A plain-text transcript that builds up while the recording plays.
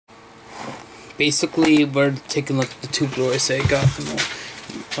Basically, we're taking a look at the two Blu-rays that I got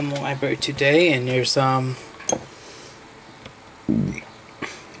from the library today, and there's one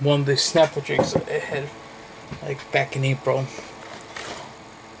of the Snapple drinks I had like back in April.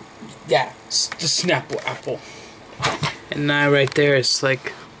 Yeah, it's the Snapple Apple. And now right there is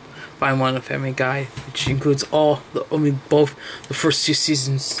like Find One of Family Guy, which includes both the first 2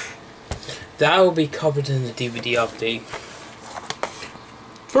 seasons. That will be covered in the DVD update.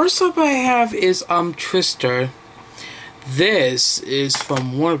 First up I have is Twister. This is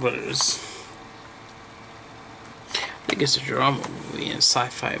from Warner Brothers. I think it's a drama movie and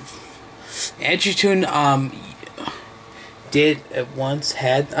sci-fi. Edgerton did at once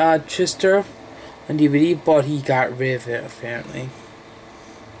had Twister on DVD, but he got rid of it apparently.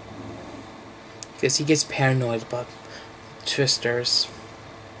 Because he gets paranoid about Twisters.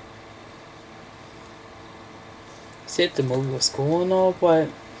 He said the movie was cool and all, but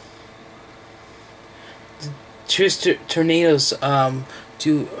the tornadoes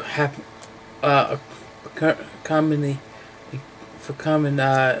do happen commonly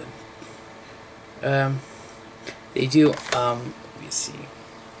they do let me see.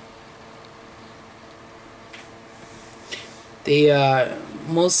 They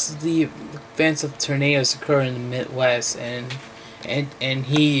most of the events of tornadoes occur in the Midwest, and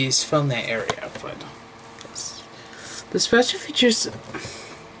he is from that area. But the special features.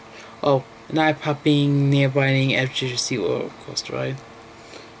 Oh, an eye popping, near-biting FGC roller coaster ride.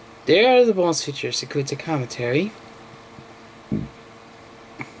 There are the bonus features. Includes a commentary.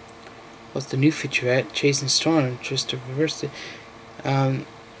 What's the new featurette? Chasing Storm, just to reverse it. The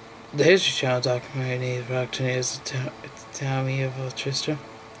History Channel documentary Native Rock Tornadoes tell me of Twister.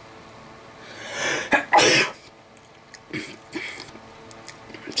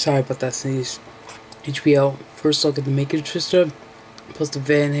 Sorry about that sneeze. HBO first look at the making of Twister, plus the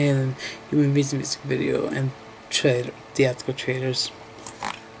Van Halen Human Beings music video and theatrical trailers.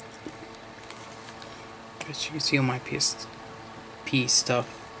 As you can see on my PSP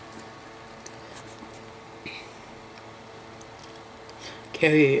stuff.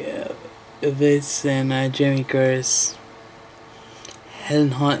 Carrie Evans and Jamie Curtis,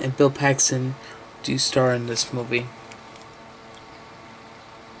 Helen Hunt and Bill Paxton do star in this movie.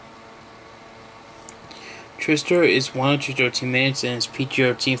 Twister is 113 minutes and is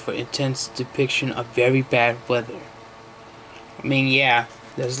PG-13 for intense depiction of very bad weather. I mean, yeah,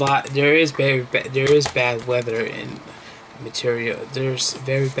 there is bad weather in material. There's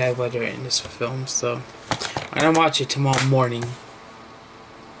very bad weather in this film, so I'm gonna watch it tomorrow morning.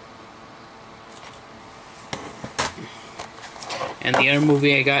 And the other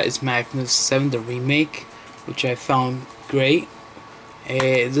movie I got is Magnificent 7, the remake, which I found great.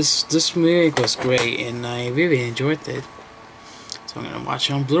 This remake was great, and I really enjoyed it. So I'm gonna watch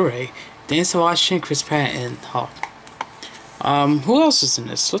it on Blu-ray. Thanks for watching, Chris Pratt and Hawk. Who else is in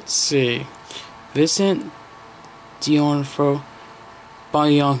this? Let's see. Vincent D'Onofrio, Bon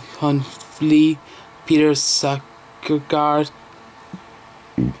Joon Lee, Peter Sarsgaard.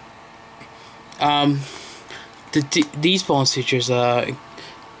 These bonus features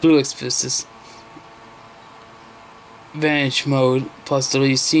Blue Explicit, Vantage Mode, plus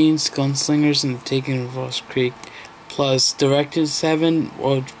deleted scenes, Gunslingers, and the Taking of Ross Creek, plus Directed 7,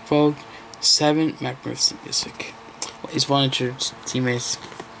 World Vogue 7, Magnificent Music. He's one of your teammates.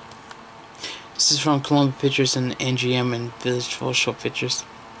 This is from Columbia Pictures and NGM and Village Full Show Pictures.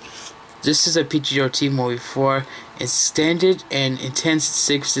 This is a PG-13 movie for its standard and intense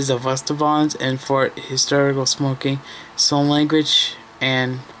sequences of Westerns and for historical smoking, song language,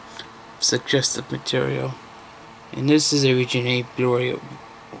 and suggestive material. And this is a Region 8 Blu-ray,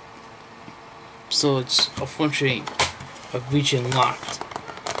 so it's unfortunately a region locked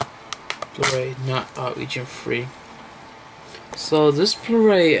Blu-ray, not region free. So this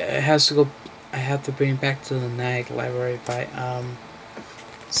Blu-ray has to go. I have to bring it back to the NAG library by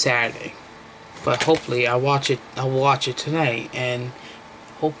Saturday, but hopefully I'll watch it tonight, and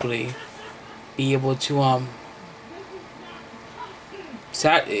hopefully be able to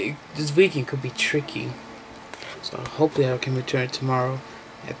Saturday. This weekend could be tricky, so hopefully I can return it tomorrow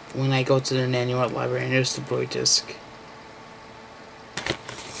when I go to the Nanuet library and there's the Blu-ray disc.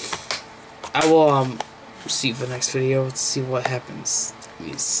 I will see the next video to see what happens.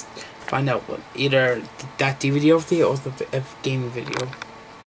 Find out what either that DVD of the or the gaming video.